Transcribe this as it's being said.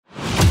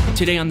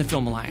Today on the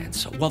Film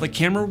Alliance, while the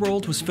camera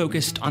world was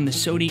focused on the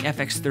Sony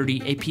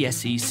FX30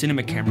 APS-C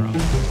cinema camera,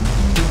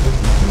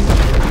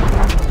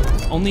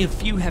 only a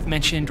few have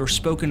mentioned or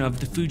spoken of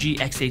the Fuji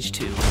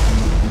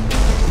XH2.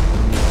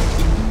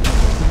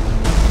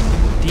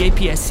 The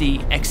APS-C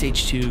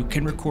XH2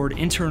 can record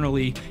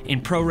internally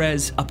in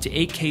ProRes up to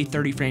 8K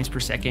 30 frames per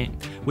second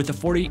with a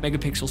 40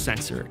 megapixel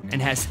sensor and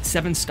has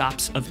 7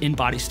 stops of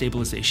in-body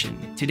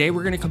stabilization. Today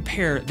we're going to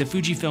compare the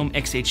Fujifilm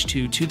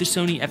XH2 to the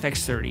Sony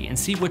FX30 and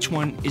see which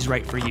one is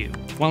right for you.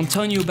 While I'm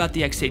telling you about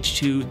the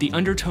XH2, the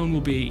undertone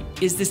will be,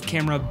 is this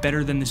camera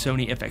better than the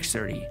Sony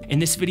FX30? In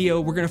this video,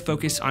 we're going to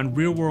focus on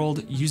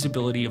real-world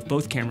usability of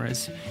both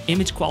cameras,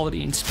 image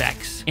quality and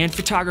specs, and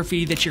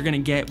photography that you're going to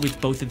get with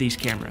both of these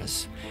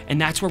cameras. And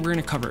that's what we're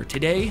going to cover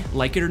today,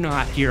 like it or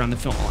not, here on the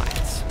Film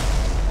Alliance.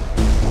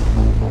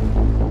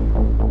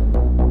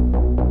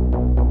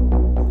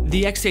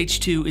 The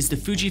XH2 is the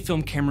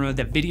Fujifilm camera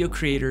that video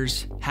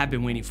creators have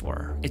been waiting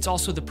for. It's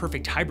also the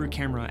perfect hybrid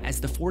camera, as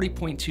the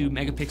 40.2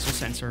 megapixel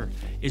sensor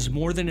is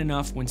more than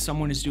enough when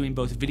someone is doing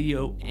both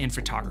video and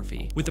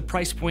photography. With a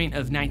price point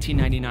of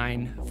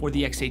 $1999 for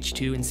the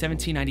XH2 and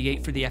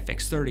 $1798 for the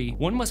FX30,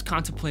 one must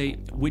contemplate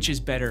which is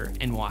better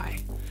and why.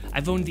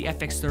 I've owned the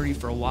FX30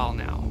 for a while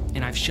now,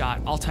 and I've shot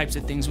all types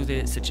of things with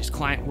it, such as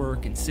client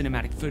work and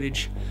cinematic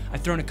footage.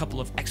 I've thrown a couple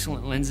of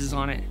excellent lenses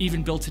on it,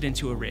 even built it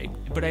into a rig.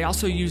 But I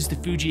also use the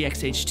Fuji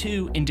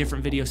XH2 in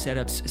different video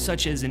setups,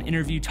 such as an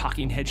interview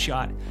talking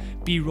headshot,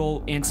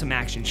 B-roll, and some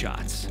action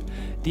shots.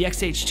 The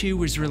XH2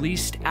 was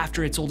released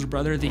after its older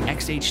brother, the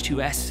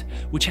XH2S,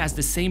 which has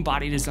the same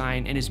body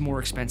design and is more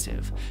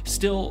expensive.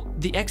 Still,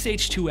 the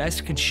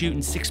XH2S can shoot in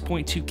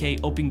 6.2K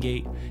open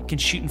gate, can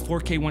shoot in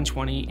 4K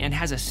 120, and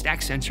has a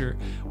stack sensor,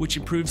 which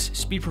improves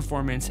speed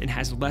performance and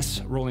has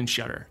less rolling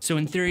shutter. So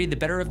in theory, the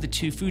better of the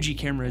two Fuji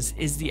cameras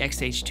is the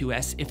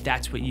XH2S if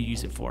that's what you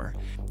use it for.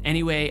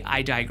 Anyway,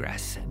 I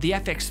digress. The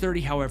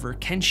FX30, however,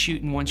 can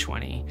shoot in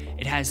 120.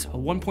 It has a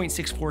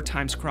 1.64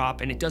 times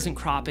crop, and it doesn't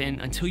crop in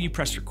until you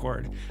press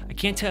record. I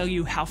can't tell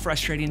you how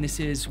frustrating this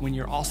is when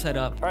you're all set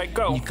up,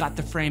 and you've got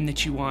the frame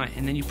that you want,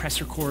 and then you press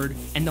record,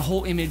 and the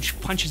whole image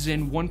punches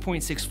in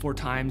 1.64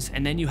 times,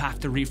 and then you have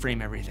to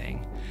reframe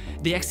everything.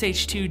 The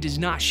XH2 does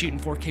not shoot in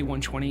 4K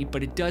 120,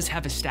 but it does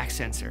have a stack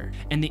sensor,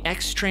 and the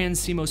X-Trans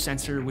CMOS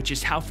sensor, which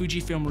is how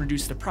Fujifilm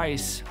reduced the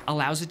price,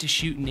 allows it to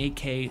shoot in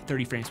 8K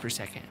 30 frames per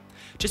second.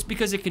 Just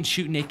because it can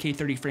shoot in 8K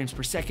 30 frames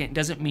per second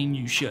doesn't mean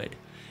you should.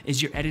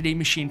 Is your editing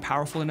machine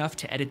powerful enough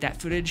to edit that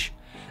footage?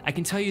 I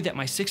can tell you that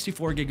my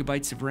 64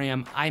 gigabytes of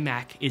RAM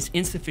iMac is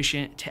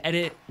insufficient to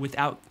edit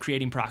without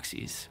creating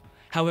proxies.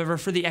 However,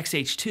 for the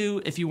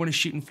XH2, if you want to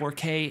shoot in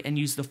 4K and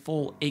use the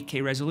full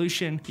 8K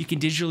resolution, you can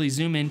digitally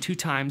zoom in 2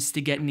 times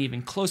to get an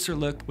even closer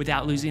look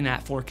without losing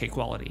that 4K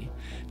quality.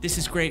 This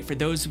is great for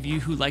those of you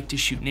who like to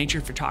shoot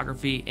nature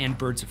photography and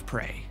birds of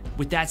prey.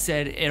 With that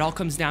said, it all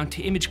comes down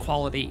to image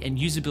quality and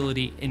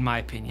usability, in my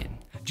opinion.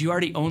 Do you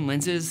already own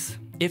lenses?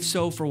 If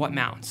so, for what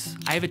mounts?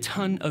 I have a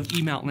ton of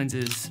E-mount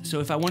lenses, so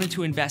if I wanted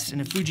to invest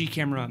in a Fuji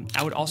camera,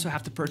 I would also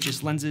have to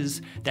purchase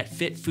lenses that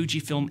fit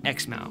Fujifilm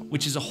X mount,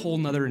 which is a whole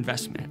nother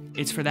investment.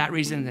 It's for that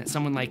reason that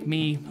someone like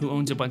me, who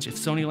owns a bunch of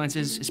Sony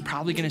lenses, is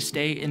probably gonna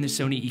stay in the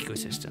Sony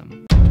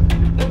ecosystem.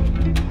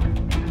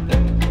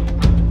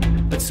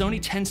 But Sony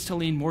tends to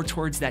lean more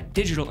towards that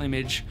digital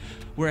image,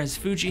 whereas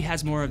Fuji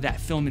has more of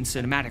that film and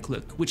cinematic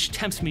look, which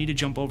tempts me to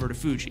jump over to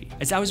Fuji.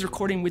 As I was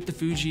recording with the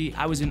Fuji,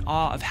 I was in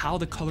awe of how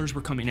the colors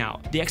were coming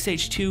out. The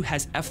XH2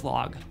 has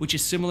F-Log, which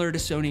is similar to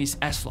Sony's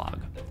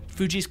S-Log.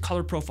 Fuji's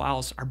color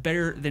profiles are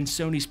better than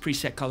Sony's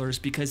preset colors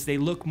because they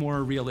look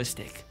more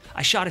realistic.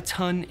 I shot a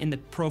ton in the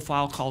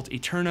profile called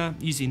Eterna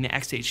using the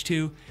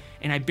XH2,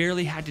 and I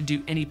barely had to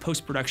do any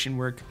post-production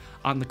work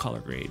on the color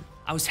grade.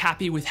 I was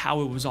happy with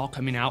how it was all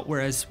coming out,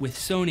 whereas with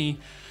Sony,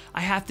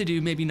 I have to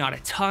do maybe not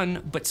a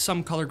ton, but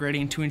some color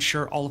grading to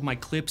ensure all of my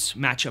clips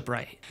match up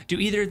right. Do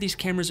either of these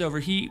cameras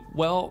overheat?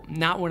 Well,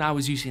 not when I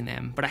was using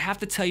them, but I have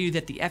to tell you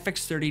that the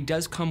FX30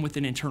 does come with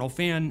an internal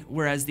fan,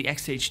 whereas the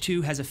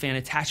XH2 has a fan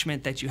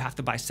attachment that you have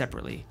to buy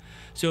separately.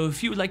 So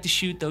if you would like to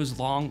shoot those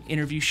long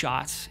interview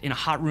shots in a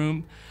hot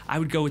room, I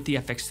would go with the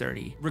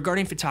FX30.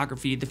 Regarding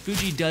photography, the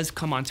Fuji does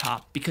come on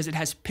top because it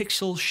has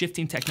pixel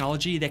shifting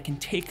technology that can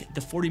take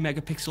the 40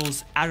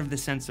 megapixels out of the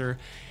sensor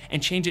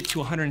and change it to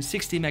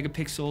 160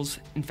 megapixels.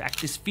 In fact,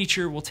 this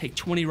feature will take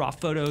 20 raw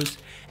photos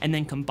and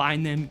then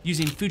combine them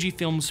using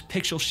Fujifilm's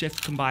Pixel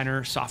Shift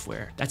Combiner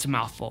software. That's a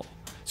mouthful.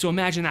 So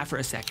imagine that for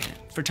a second.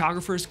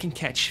 Photographers can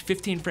catch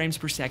 15 frames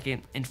per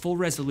second in full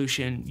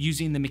resolution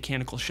using the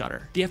mechanical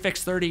shutter. The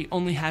FX30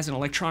 only has an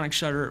electronic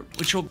shutter,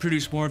 which will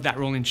produce more of that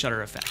rolling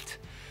shutter effect.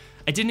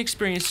 I didn't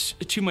experience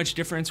too much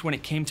difference when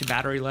it came to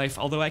battery life,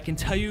 although I can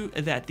tell you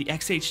that the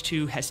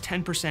XH2 has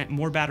 10%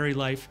 more battery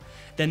life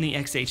than the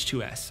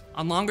XH2S.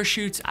 On longer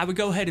shoots, I would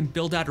go ahead and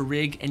build out a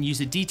rig and use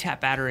a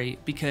D-tap battery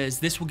because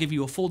this will give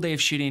you a full day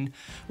of shooting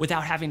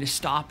without having to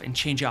stop and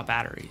change out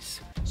batteries.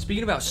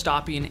 Speaking about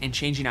stopping and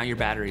changing out your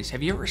batteries,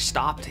 have you ever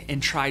stopped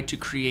and tried to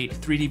create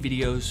 3D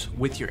videos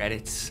with your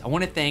edits? I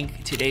want to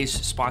thank today's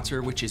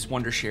sponsor, which is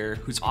Wondershare,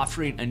 who's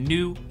offering a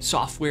new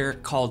software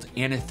called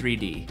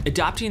Anna3D.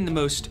 Adopting the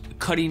most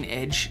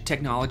cutting-edge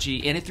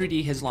technology,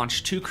 Anna3D has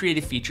launched 2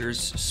 creative features,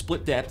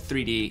 split depth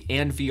 3D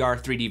and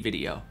VR 3D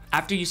video.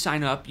 After you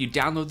sign up, you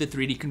download the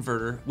 3D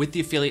converter with the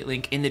affiliate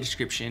link in the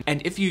description.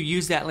 And if you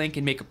use that link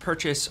and make a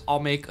purchase, I'll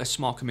make a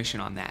small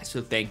commission on that,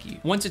 so thank you.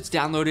 Once it's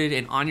downloaded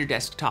and on your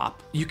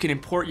desktop, you can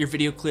import your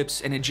video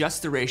clips and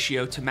adjust the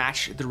ratio to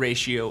match the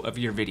ratio of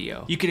your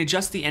video. You can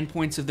adjust the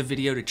endpoints of the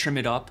video to trim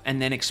it up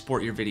and then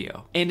export your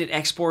video. And it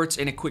exports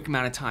in a quick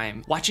amount of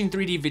time. Watching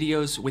 3D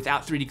videos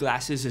without 3D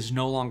glasses is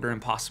no longer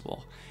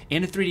impossible.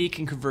 Anna3D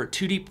can convert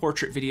 2D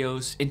portrait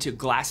videos into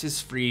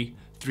glasses-free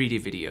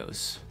 3D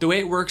videos. The way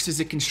it works is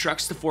it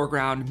constructs the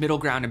foreground, middle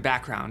ground, and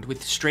background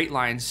with straight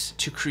lines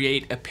to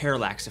create a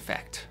parallax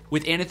effect.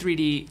 With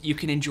Anna3D, you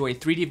can enjoy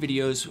 3D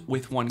videos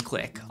with one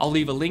click. I'll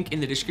leave a link in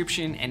the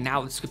description, and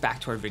now let's get back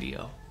to our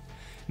video.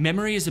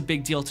 Memory is a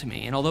big deal to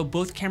me, and although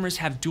both cameras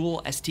have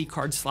dual SD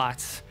card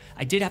slots,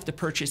 I did have to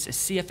purchase a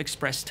CF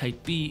Express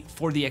Type B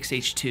for the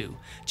XH2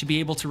 to be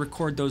able to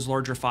record those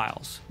larger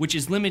files, which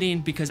is limiting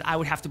because I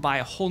would have to buy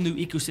a whole new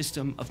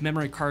ecosystem of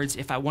memory cards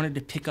if I wanted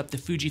to pick up the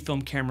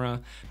Fujifilm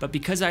camera, but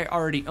because I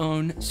already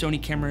own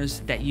Sony cameras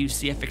that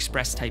use CF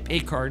Express Type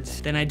A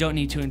cards, then I don't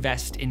need to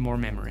invest in more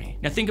memory.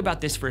 Now think about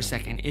this for a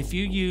second. If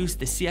you use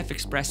the CF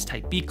Express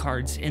Type B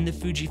cards in the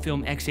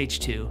Fujifilm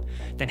XH2,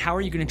 then how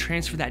are you going to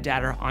transfer that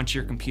data onto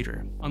your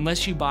computer?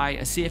 Unless you buy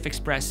a CF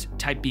Express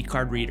Type B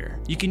card reader.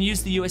 You can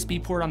use the USB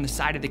port on the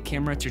side of the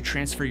camera to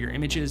transfer your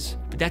images,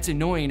 but that's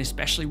annoying,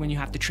 especially when you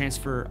have to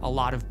transfer a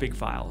lot of big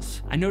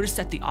files. I noticed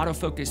that the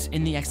autofocus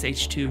in the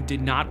XH2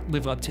 did not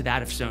live up to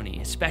that of Sony,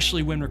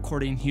 especially when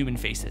recording human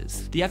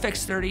faces. The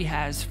FX30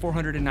 has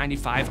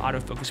 495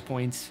 autofocus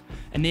points,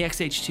 and the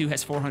XH2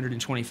 has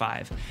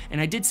 425, and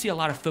I did see a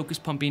lot of focus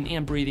pumping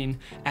and breathing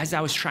as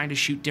I was trying to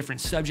shoot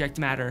different subject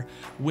matter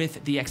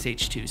with the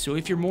XH2. So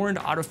if you're more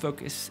into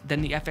autofocus,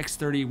 then the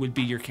FX30 would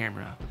be your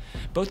camera.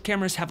 Both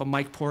cameras have a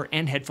mic port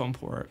and headphone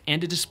port,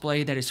 and a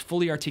display that is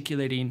fully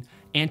articulating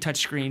and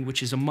touchscreen,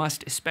 which is a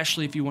must,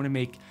 especially if you want to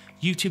make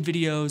YouTube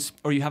videos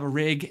or you have a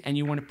rig and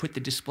you want to put the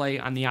display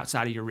on the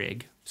outside of your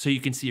rig so you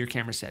can see your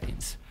camera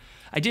settings.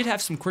 I did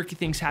have some quirky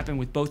things happen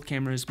with both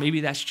cameras. Maybe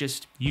that's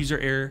just user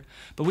error,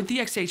 but with the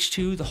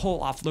XH2, the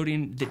whole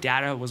offloading the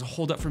data was a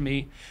holdup for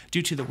me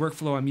due to the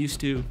workflow I'm used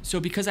to. So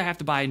because I have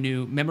to buy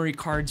new memory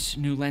cards,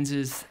 new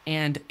lenses,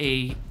 and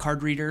a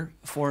card reader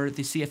for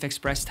the CF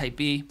Express Type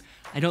B,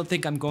 I don't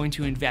think I'm going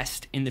to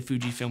invest in the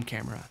Fujifilm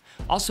camera.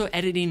 Also,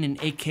 editing in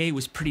 8K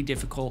was pretty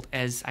difficult,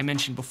 as I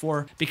mentioned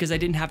before, because I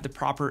didn't have the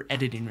proper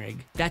editing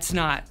rig. That's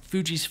not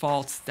Fuji's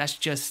fault, that's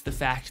just the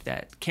fact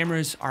that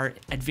cameras are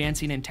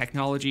advancing in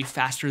technology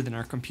faster than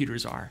our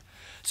computers are.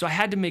 So I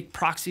had to make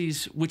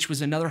proxies, which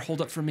was another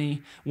holdup for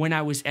me when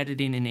I was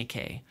editing in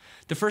 8K.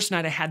 The first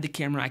night I had the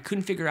camera, I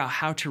couldn't figure out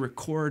how to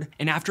record,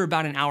 and after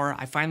about an hour,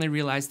 I finally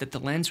realized that the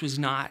lens was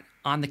not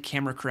on the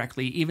camera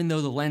correctly, even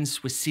though the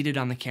lens was seated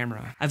on the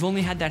camera. I've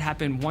only had that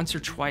happen once or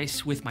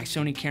twice with my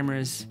Sony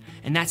cameras,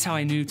 and that's how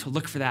I knew to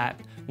look for that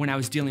when I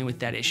was dealing with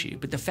that issue.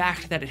 But the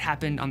fact that it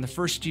happened on the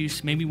first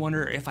use made me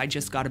wonder if I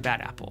just got a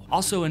bad apple.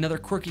 Also, another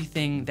quirky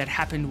thing that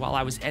happened while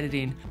I was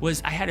editing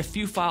was I had a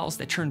few files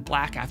that turned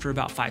black after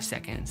about 5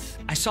 seconds.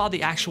 I saw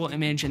the actual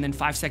image, and then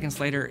 5 seconds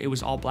later it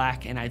was all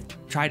black, and I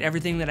tried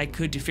everything that I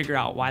could to figure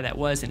out why that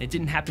was, and it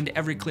didn't happen to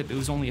every clip, it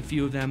was only a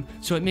few of them.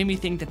 So it made me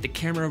think that the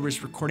camera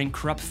was recording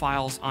corrupt files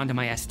onto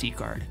my SD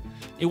card.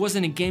 It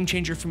wasn't a game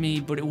changer for me,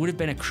 but it would have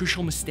been a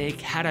crucial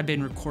mistake had I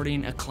been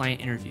recording a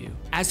client interview.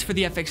 As for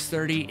the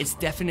FX30, it's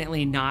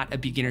definitely not a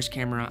beginner's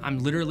camera. I'm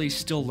literally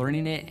still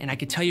learning it, and I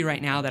can tell you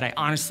right now that I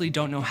honestly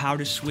don't know how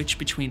to switch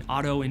between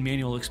auto and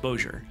manual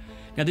exposure.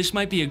 Now this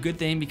might be a good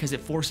thing because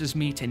it forces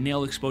me to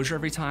nail exposure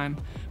every time,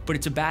 but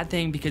it's a bad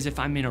thing because if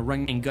I'm in a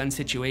run and gun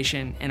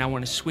situation and I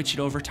want to switch it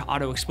over to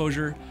auto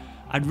exposure,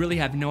 I'd really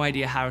have no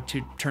idea how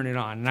to turn it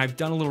on. And I've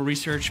done a little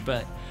research,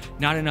 but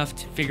not enough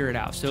to figure it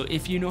out. So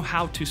if you know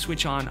how to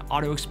switch on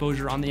auto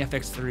exposure on the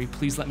FX30,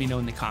 please let me know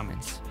in the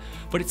comments.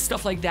 But it's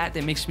stuff like that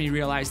that makes me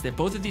realize that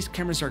both of these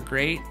cameras are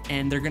great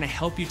and they're gonna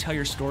help you tell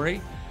your story,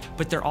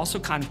 but they're also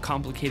kind of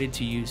complicated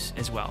to use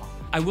as well.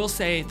 I will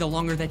say the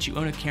longer that you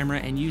own a camera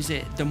and use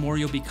it, the more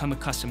you'll become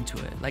accustomed to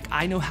it. Like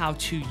I know how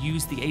to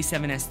use the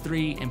A7S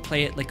III and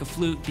play it like a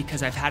flute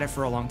because I've had it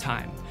for a long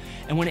time.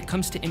 And when it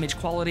comes to image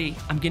quality,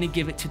 I'm gonna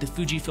give it to the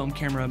Fujifilm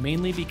camera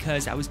mainly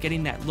because I was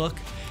getting that look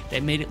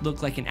that made it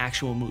look like an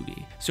actual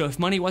movie. So if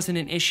money wasn't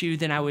an issue,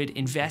 then I would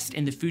invest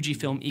in the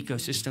Fujifilm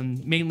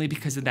ecosystem mainly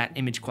because of that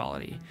image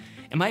quality.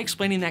 Am I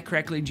explaining that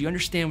correctly? Do you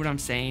understand what I'm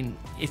saying?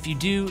 If you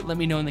do, let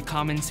me know in the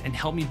comments and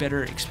help me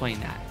better explain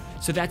that.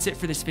 So that's it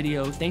for this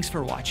video. Thanks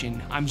for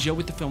watching. I'm Joe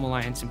with the Film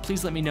Alliance, and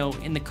please let me know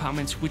in the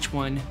comments which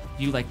one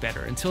you like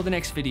better. Until the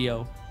next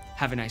video,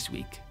 have a nice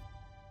week.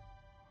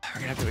 We're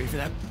gonna have to wait for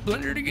that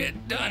blender to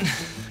get done.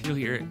 You'll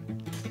hear it.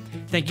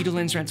 Thank you to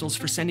Lens Rentals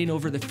for sending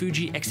over the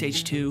Fuji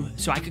XH2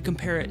 so I could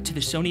compare it to the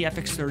Sony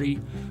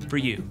FX30 for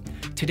you.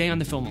 Today on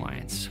the Film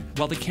Alliance.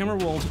 While the camera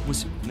world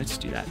was, let's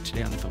do that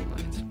today on the Film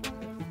Alliance.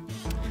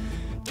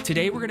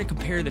 Today we're gonna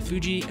compare the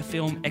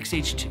Fujifilm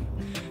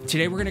XH2.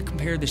 Today we're gonna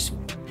compare the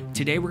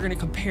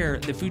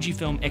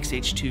Fujifilm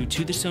XH2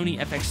 to the Sony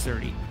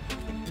FX30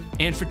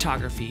 and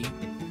photography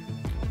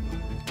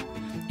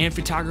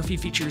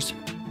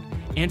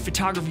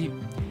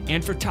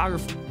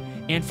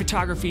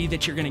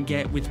that you're gonna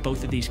get with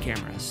both of these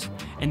cameras.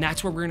 And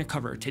that's what we're gonna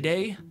cover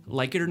today,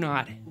 like it or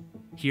not,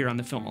 here on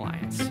the Film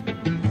Alliance.